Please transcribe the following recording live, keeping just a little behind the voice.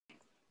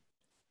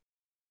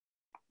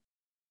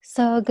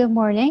Good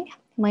morning.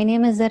 My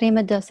name is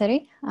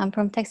Al-Dosari. I'm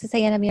from Texas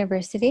A&M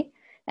University,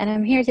 and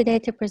I'm here today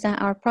to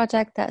present our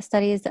project that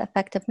studies the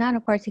effect of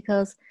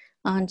nanoparticles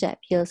on jet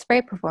fuel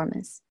spray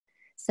performance.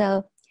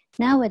 So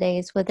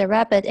nowadays, with the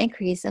rapid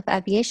increase of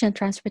aviation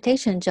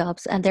transportation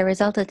jobs and their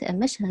resultant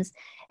emissions,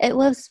 it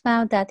was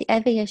found that the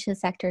aviation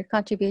sector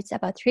contributes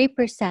about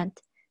 3%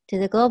 to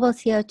the global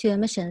CO2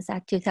 emissions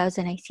at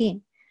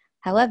 2018.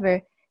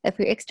 However, if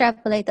we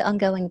extrapolate the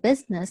ongoing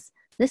business,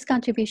 this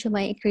contribution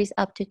might increase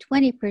up to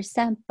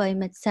 20% by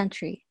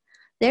mid-century.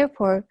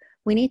 Therefore,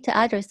 we need to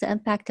address the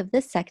impact of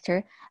this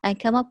sector and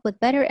come up with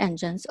better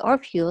engines or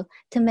fuel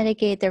to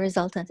mitigate the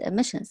resultant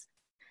emissions.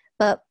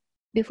 But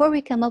before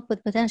we come up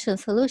with potential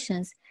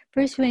solutions,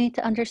 first we need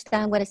to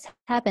understand what is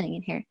happening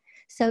in here.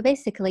 So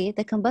basically,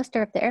 the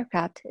combustor of the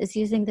aircraft is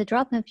using the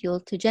drop-in fuel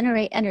to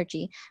generate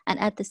energy, and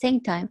at the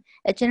same time,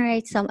 it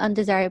generates some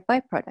undesired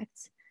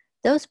byproducts.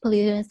 Those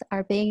pollutants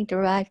are being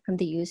derived from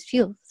the used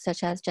fuel,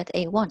 such as Jet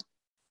A1.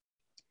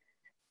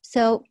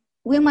 So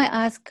we might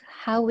ask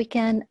how we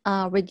can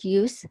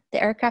reduce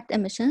the aircraft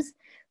emissions.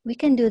 We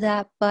can do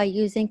that by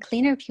using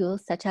cleaner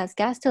fuels such as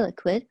gas to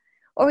liquid,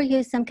 or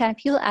use some kind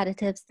of fuel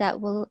additives that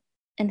will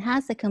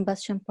enhance the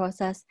combustion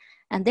process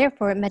and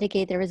therefore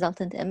mitigate the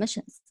resultant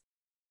emissions.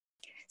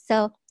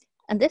 So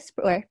in this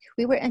work,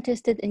 we were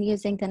interested in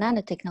using the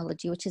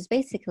nanotechnology, which is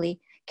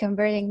basically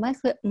converting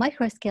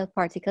microscale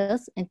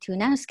particles into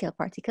nanoscale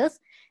particles,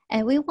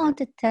 and we want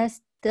to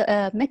test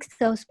mix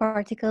those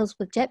particles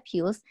with jet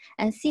fuels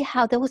and see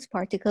how those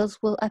particles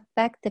will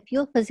affect the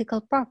fuel physical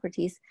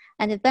properties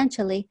and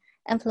eventually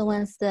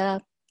influence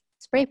the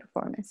spray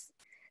performance.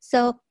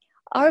 So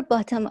our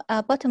bottom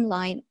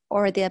line,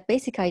 or the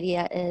basic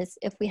idea, is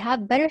if we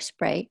have better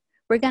spray,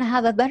 we're going to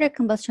have a better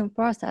combustion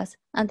process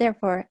and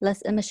therefore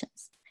less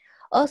emissions.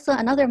 Also,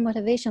 another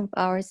motivation of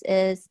ours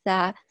is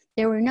that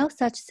there were no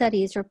such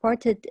studies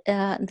reported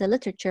in the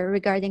literature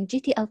regarding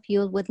GTL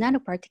fuel with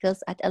nanoparticles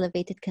at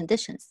elevated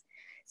conditions.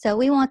 So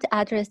we want to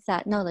address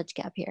that knowledge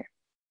gap here.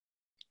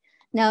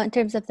 Now, in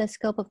terms of the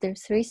scope of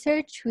this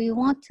research, we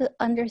want to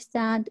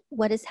understand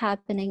what is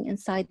happening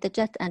inside the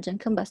jet engine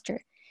combustor.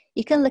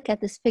 You can look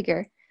at this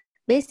figure.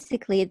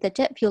 Basically, the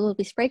jet fuel will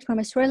be sprayed from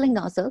a swirling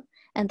nozzle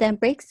and then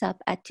breaks up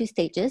at 2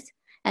 stages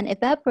and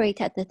evaporate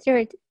at the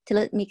third till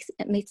it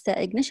meets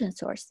the ignition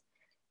source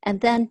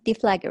and then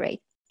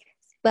deflagrate.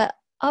 But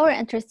our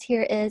interest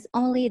here is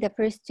only the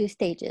first 2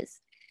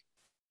 stages,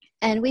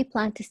 and we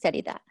plan to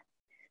study that.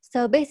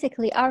 So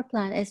basically, our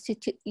plan is to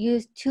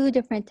use 2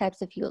 different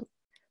types of fuel.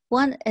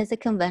 One is a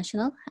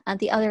conventional, and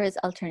the other is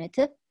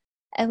alternative.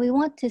 And we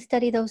want to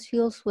study those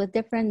fuels with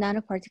different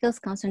nanoparticles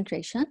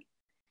concentration,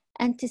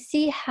 and to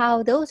see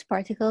how those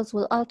particles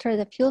will alter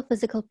the fuel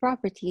physical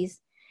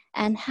properties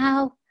and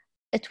how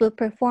it will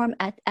perform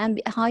at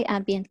high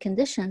ambient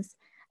conditions.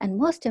 And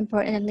most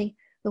importantly,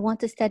 we want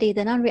to study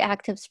the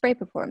non-reactive spray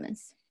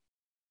performance.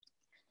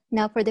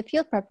 Now, for the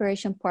fuel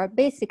preparation part,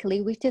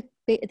 basically, we took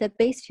the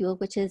base fuel,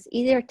 which is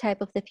either type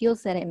of the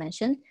fuels that I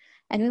mentioned,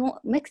 and we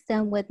mix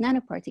them with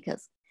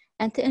nanoparticles.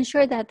 And to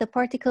ensure that the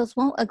particles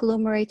won't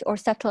agglomerate or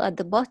settle at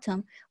the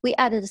bottom, we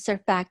added a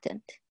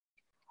surfactant.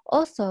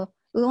 Also,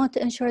 we want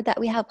to ensure that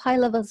we have high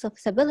levels of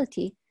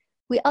stability.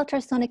 We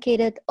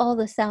ultrasonicated all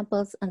the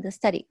samples in the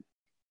study.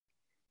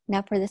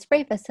 Now, for the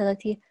spray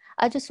facility,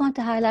 I just want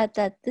to highlight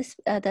that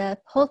the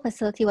whole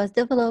facility was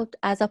developed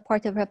as a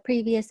part of a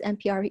previous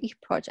MPRE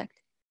project.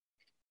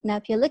 Now,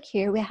 if you look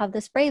here, we have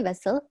the spray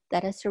vessel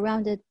that is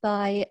surrounded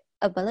by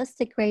a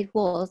ballistic grade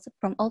walls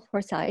from all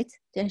 4 sides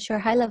to ensure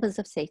high levels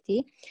of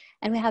safety.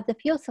 And we have the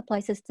fuel supply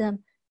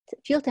system,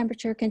 fuel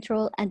temperature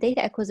control, and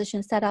data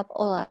acquisition set up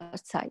all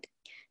outside.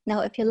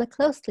 Now, if you look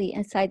closely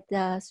inside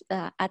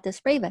at the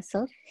spray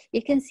vessel,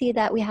 you can see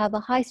that we have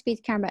a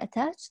high-speed camera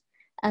attached,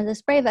 and the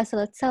spray vessel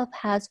itself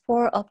has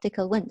 4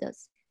 optical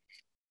windows.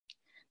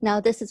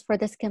 Now, this is for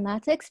the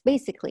schematics.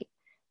 Basically,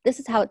 this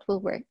is how it will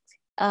work.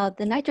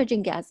 The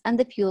nitrogen gas and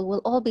the fuel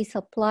will all be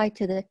supplied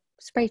to the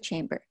spray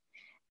chamber,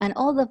 and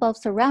all the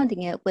valves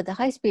surrounding it with the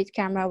high-speed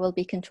camera will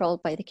be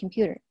controlled by the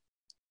computer.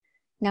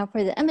 Now,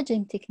 for the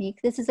imaging technique,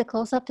 this is a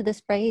close-up to the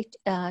spray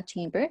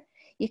chamber.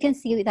 You can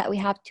see that we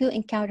have 2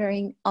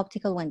 encountering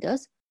optical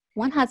windows.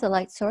 One has a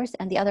light source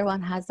and the other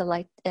one has the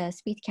light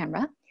speed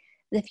camera.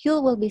 The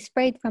fuel will be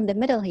sprayed from the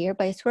middle here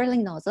by a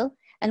swirling nozzle,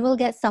 and we'll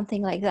get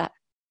something like that.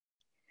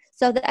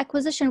 So the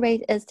acquisition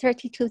rate is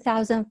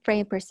 32,000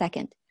 frames per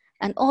second.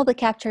 And all the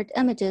captured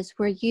images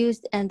were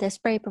used in the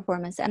spray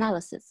performance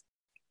analysis.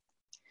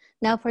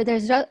 Now, for the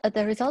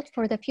result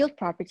for the fuel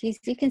properties,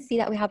 you can see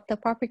that we have the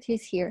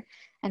properties here,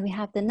 and we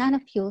have the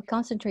nanofuel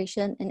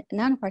concentration and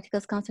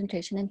nanoparticles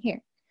concentration in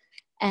here.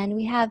 And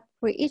we have,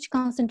 for each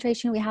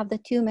concentration, we have the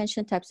 2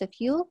 mentioned types of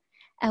fuel.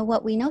 And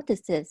what we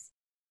notice is,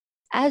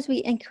 as we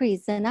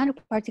increase the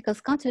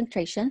nanoparticles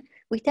concentration,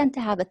 we tend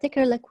to have a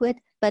thicker liquid,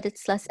 but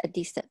it's less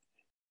adhesive.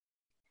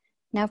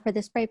 Now, for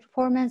the spray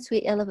performance,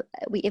 we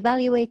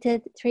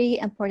evaluated 3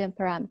 important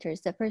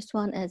parameters. The first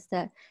one is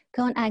the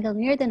cone angle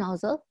near the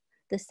nozzle.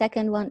 The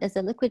second one is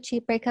the liquid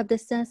sheet breakup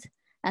distance.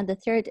 And the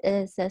third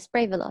is the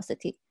spray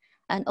velocity.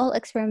 and all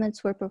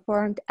experiments were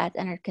performed at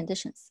inert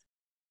conditions.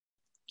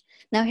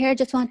 Now here I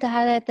just want to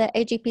highlight that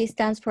AGP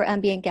stands for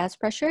ambient gas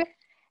pressure.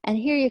 And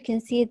here you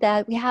can see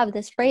that we have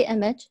the spray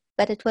image,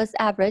 but it was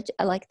average,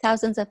 like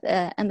thousands of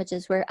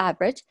images were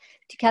average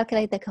to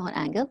calculate the cone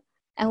angle.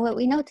 And what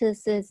we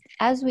notice is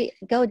as we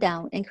go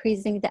down,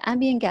 increasing the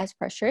ambient gas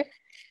pressure,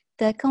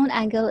 the cone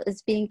angle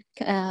is being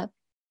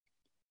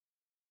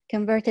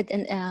converted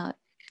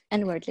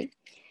inwardly.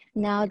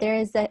 Now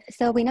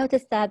so we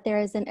notice that there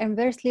is an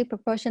inversely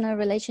proportional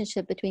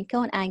relationship between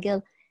cone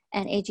angle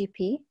and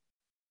AGP.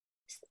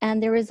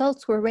 And the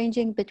results were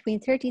ranging between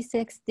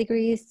 36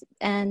 degrees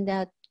and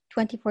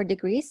 24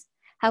 degrees.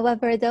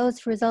 However,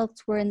 those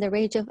results were in the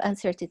range of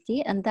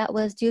uncertainty, and that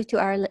was due to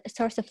our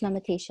source of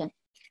limitation.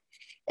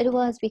 It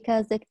was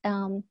because the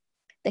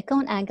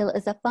cone angle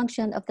is a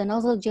function of the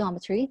nozzle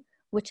geometry,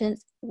 which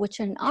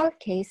in our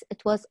case,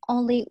 it was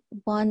only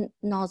one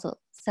nozzle.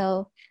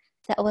 So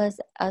that was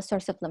a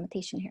source of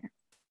limitation here.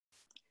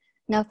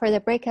 Now for the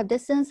breakup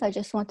distance, I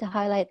just want to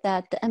highlight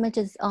that the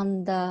images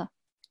on the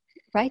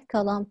right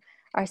column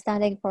are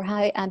standing for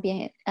high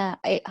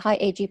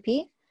AGP,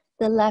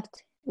 the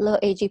left low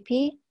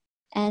AGP,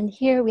 and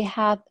here we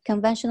have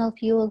conventional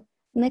fuel,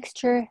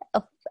 mixture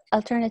of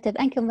alternative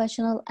and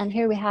conventional, and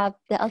here we have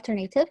the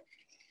alternative.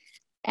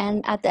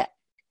 And at the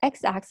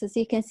x-axis,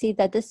 you can see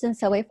the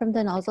distance away from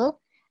the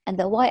nozzle, and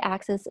the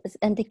y-axis is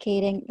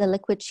indicating the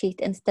liquid sheet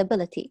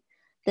instability.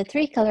 The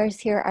three colors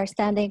here are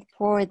standing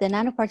for the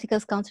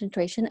nanoparticles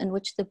concentration, in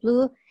which the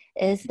blue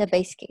is the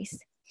base case.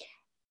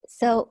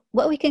 So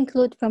what we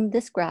conclude from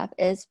this graph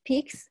is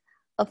peaks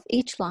of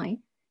each line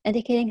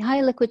indicating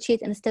high liquid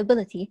sheet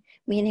instability,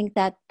 meaning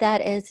that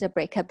that is the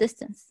breakup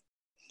distance.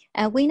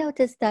 And we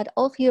noticed that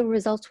all few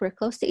results were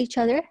close to each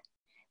other,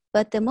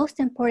 but the most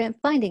important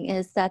finding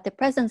is that the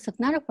presence of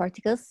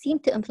nanoparticles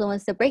seemed to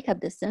influence the breakup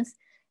distance,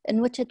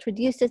 in which it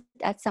reduced it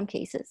at some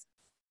cases.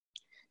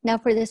 Now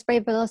for the spray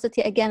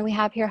velocity, again, we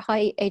have here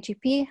high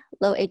AGP,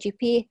 low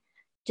AGP,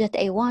 jet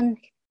A1,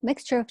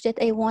 mixture of jet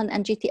A1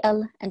 and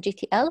GTL and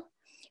GTL.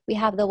 We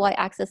have the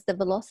y-axis, the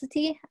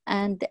velocity,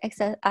 and the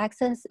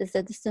x-axis is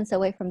the distance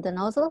away from the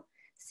nozzle,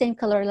 same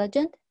color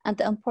legend. And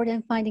the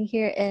important finding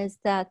here is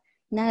that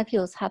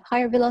nanofuels have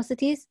higher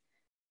velocities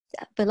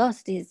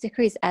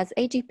decrease as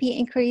AGP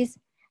increase,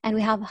 and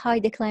we have a high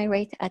decline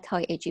rate at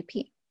high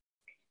AGP.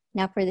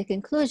 Now for the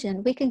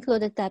conclusion, we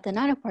concluded that the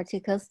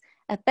nanoparticles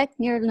affect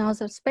near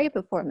nozzle spray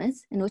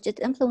performance, in which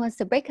it influenced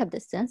the breakup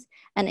distance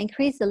and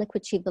increased the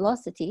liquid sheet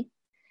velocity.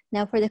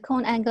 Now for the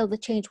cone angle, the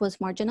change was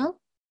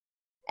marginal.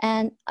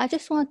 And I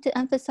just want to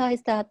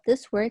emphasize that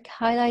this work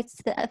highlights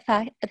the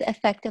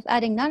effect of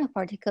adding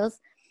nanoparticles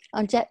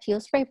on jet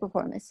fuel spray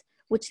performance,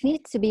 which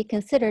needs to be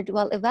considered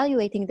while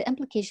evaluating the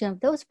implication of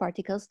those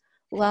particles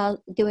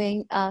while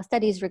doing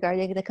studies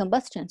regarding the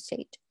combustion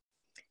stage.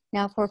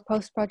 Now for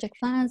post-project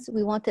plans,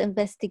 we want to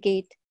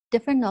investigate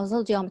different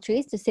nozzle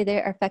geometries to see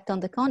their effect on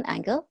the cone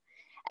angle,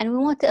 and we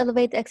want to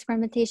elevate the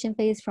experimentation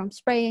phase from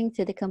spraying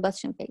to the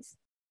combustion phase.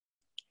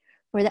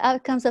 For the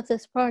outcomes of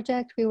this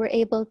project, we were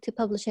able to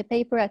publish a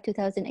paper at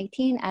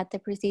 2018 at the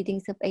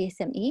proceedings of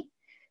ASME.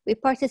 We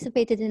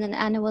participated in an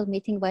annual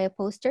meeting via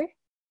poster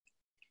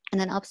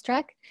and an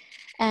abstract.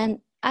 And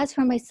as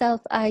for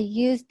myself,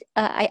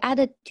 I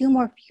added two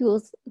more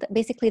fuels.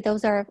 Basically,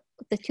 those are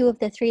the two of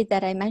the three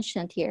that I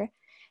mentioned here,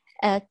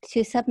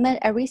 to submit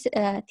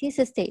a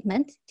thesis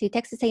statement to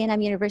Texas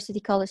A&M University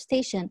College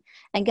Station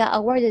and got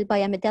awarded by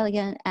a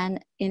medallion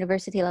and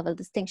university level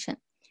distinction.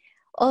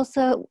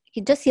 Also,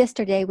 just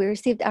yesterday, we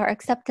received our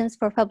acceptance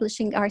for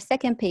publishing our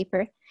second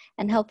paper,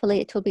 and hopefully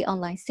it will be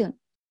online soon.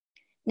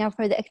 Now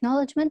for the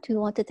acknowledgement, we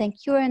want to thank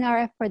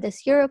UNRF for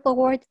this Europe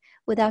Award.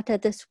 Without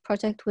it, this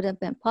project would have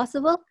been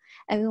possible.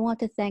 And we want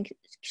to thank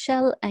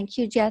Shell and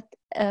QJet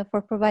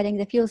for providing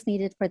the fuels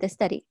needed for the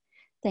study.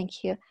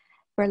 Thank you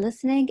for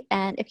listening.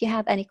 And if you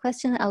have any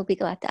questions, I'll be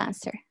glad to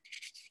answer.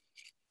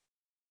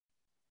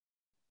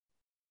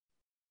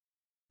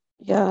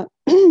 Yeah.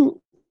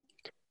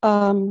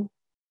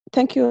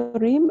 Thank you,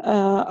 Reem.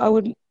 I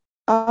would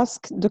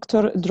ask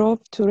Dr.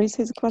 Drove to raise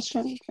his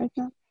question right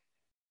now.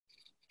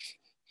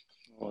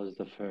 Was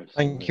the first.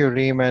 Thank you,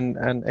 Reem,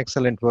 and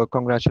excellent work.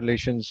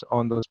 Congratulations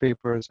on those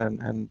papers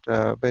and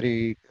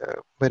very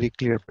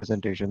clear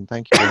presentation.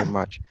 Thank you very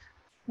much.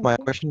 My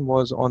question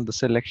was on the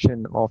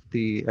selection of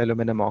the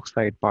aluminum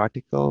oxide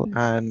particle,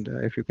 and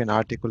if you can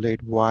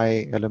articulate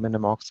why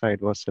aluminum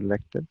oxide was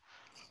selected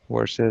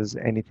versus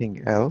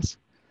anything else.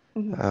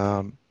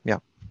 Yeah.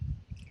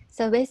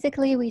 So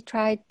basically, we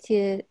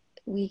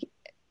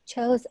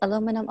chose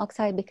aluminum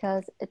oxide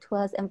because it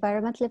was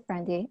environmentally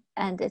friendly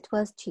and it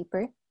was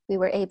cheaper. We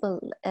were able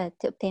to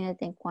obtain it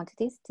in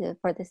quantities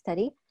for the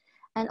study.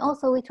 And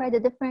also we tried the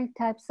different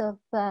types of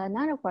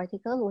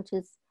nanoparticle, which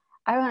is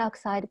iron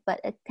oxide, but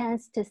it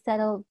tends to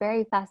settle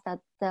very fast at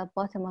the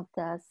bottom of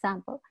the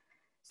sample.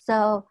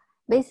 So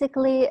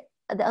basically,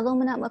 the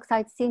aluminum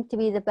oxide seemed to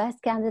be the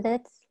best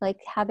candidate, like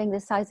having the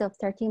size of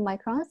 13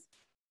 microns.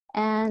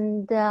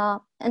 And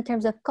in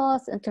terms of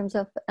cost, in terms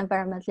of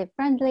environmentally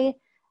friendly,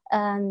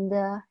 and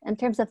in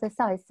terms of the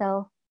size.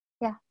 So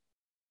yeah,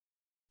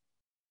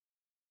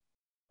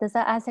 Does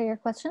that answer your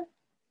question?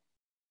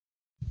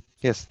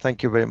 Yes,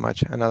 thank you very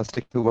much. And I'll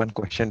stick to one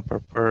question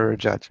per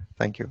judge.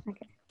 Thank you.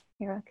 Okay,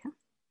 you're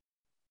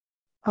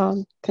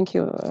welcome. Thank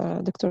you,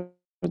 Dr.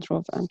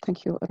 Drove, and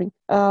thank you, Reem.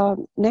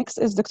 Next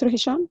is Dr.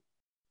 Hisham.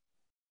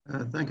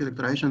 Thank you,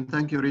 Dr. Aisha, and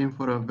thank you, Reem,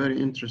 for a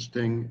very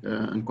interesting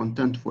and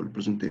contentful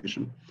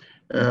presentation.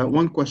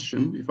 One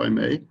question, if I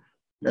may.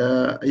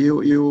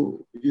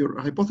 Your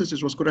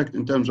hypothesis was correct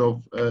in terms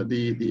of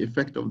the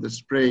effect of the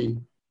spray,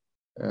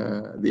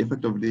 the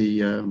effect of the,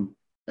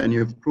 and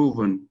you've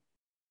proven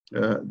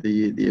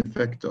the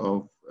effect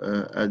of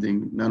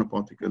adding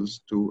nanoparticles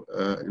to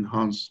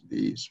enhance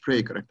the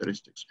spray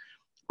characteristics.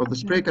 But the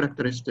spray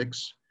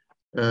characteristics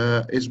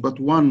is but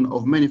one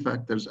of many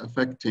factors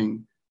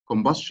affecting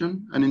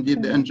combustion and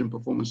indeed the engine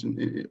performance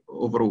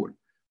overall.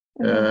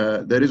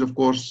 There is, of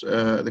course,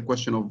 the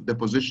question of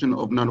deposition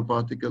of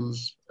nanoparticles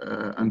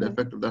and the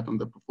effect of that on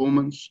the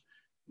performance,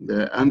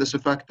 and the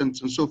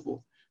surfactants and so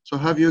forth. So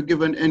have you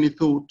given any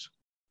thought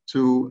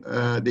to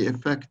the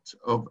effect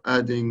of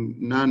adding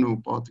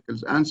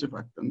nanoparticles and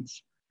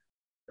surfactants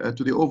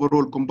to the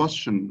overall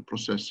combustion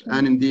process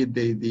and indeed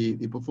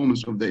the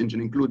performance of the engine,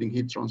 including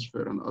heat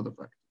transfer and other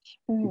factors?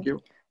 Thank you.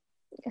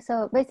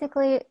 So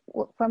basically,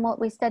 from what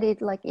we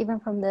studied, like even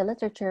from the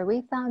literature,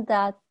 we found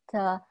that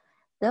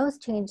those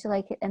change,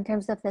 like in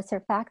terms of the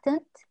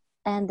surfactant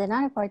and the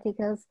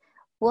nanoparticles,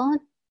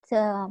 won't,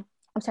 I'm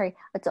sorry,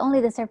 it's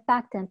only the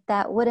surfactant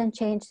that wouldn't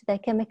change the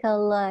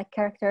chemical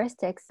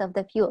characteristics of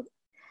the fuel.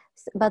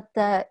 But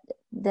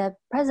the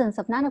presence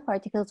of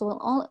nanoparticles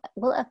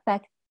will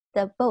affect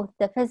both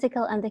the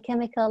physical and the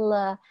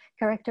chemical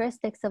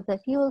characteristics of the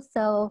fuel.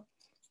 So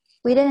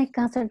we didn't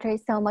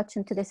concentrate so much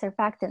into the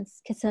surfactants,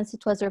 since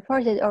it was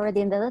reported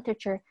already in the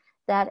literature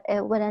that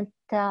it wouldn't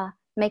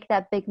make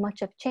that big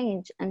much of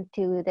change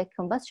into the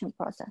combustion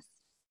process.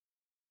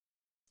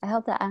 I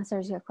hope that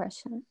answers your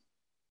question.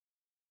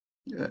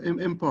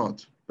 In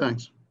part,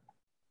 thanks.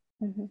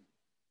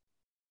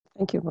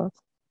 Thank you both.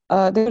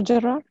 Dr.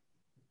 Gerard?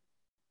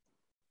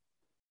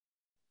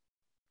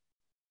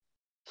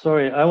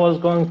 Sorry, I was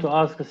going to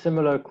ask a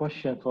similar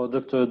question for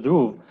Dr.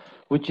 Dhruv,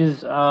 which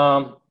is,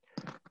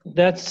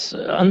 that's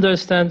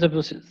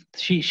understandable.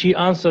 She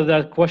answered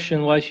that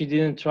question why she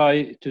didn't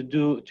try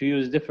to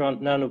use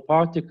different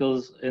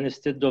nanoparticles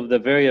instead of the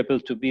variable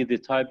to be the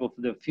type of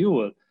the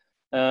fuel.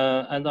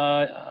 And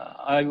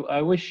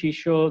I wish she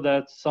showed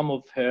that some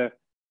of her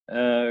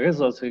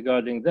results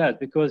regarding that,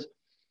 because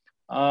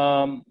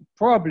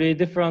probably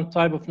different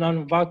type of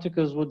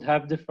nanoparticles would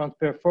have different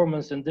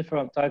performance in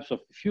different types of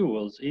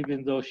fuels,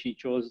 even though she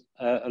chose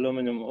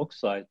aluminum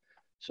oxide.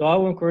 So I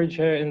will encourage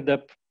her in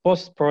the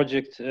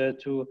post-project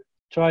to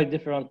try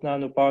different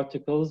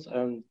nanoparticles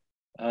and,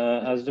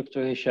 as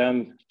Dr.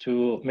 Hisham,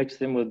 to mix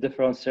them with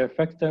different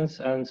surfactants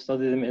and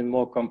study them in a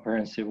more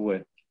comprehensive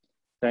way.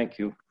 Thank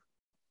you.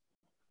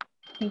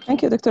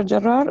 Thank you, Dr.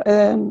 Gerard.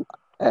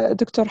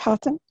 Dr.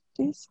 Hatem,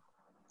 please.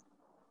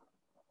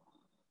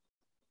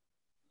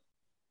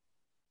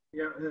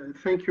 Yeah,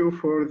 thank you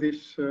for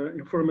this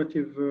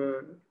informative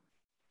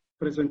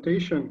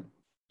presentation.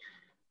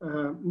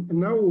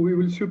 Now we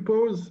will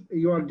suppose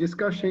you are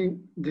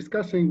discussing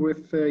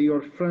with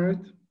your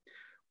friend,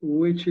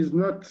 which is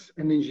not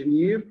an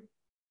engineer,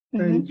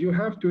 and you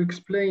have to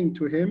explain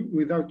to him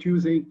without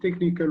using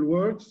technical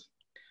words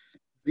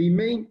the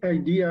main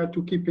idea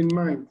to keep in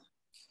mind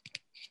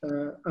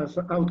as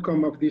an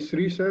outcome of this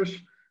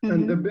research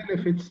and the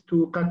benefits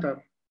to Qatar.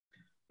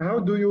 How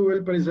do you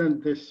will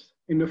present this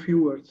in a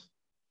few words?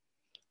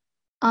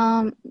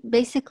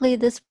 Basically,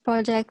 this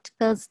project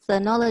fills the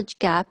knowledge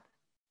gap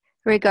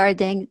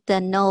regarding the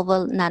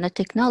novel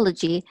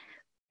nanotechnology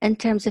in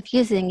terms of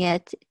using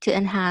it to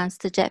enhance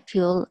the jet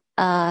fuel,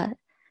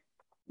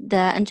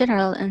 in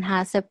general,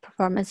 enhance the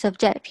performance of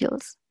jet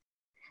fuels.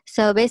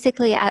 So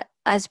basically,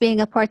 as being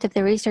a part of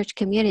the research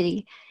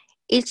community,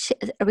 each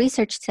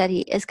research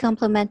study is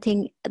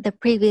complementing the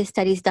previous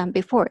studies done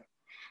before.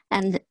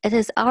 And it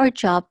is our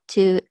job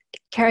to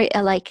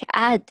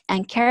add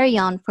and carry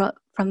on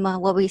from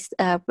what we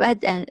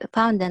read and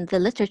found in the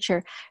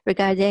literature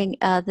regarding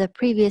the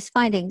previous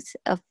findings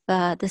of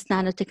this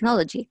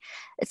nanotechnology.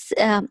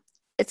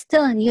 It's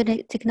still a new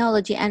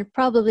technology, and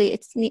probably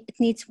it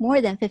needs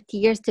more than 50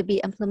 years to be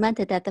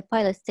implemented at the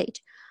pilot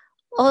stage.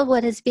 All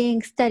what is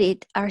being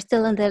studied are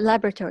still in the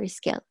laboratory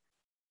scale.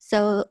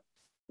 So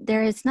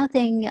there is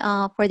nothing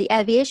for the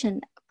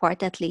aviation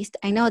part, at least.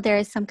 I know there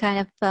is some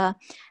kind of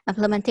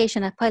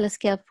implementation at pilot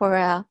scale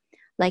for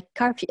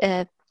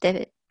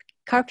the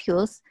car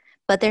fuels,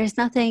 but there's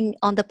nothing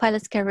on the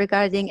pilot scale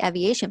regarding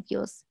aviation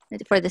fuels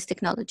for this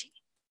technology.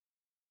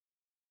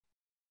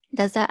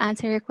 Does that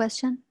answer your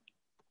question?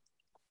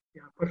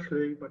 Yeah,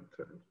 partially, but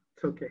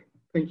it's okay.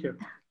 Thank you.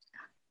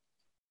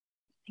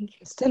 Thank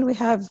you. Still, we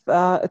have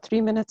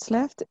 3 minutes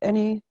left.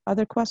 Any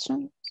other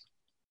questions?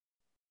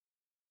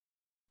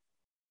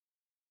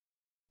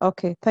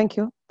 Okay, thank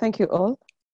you. Thank you all.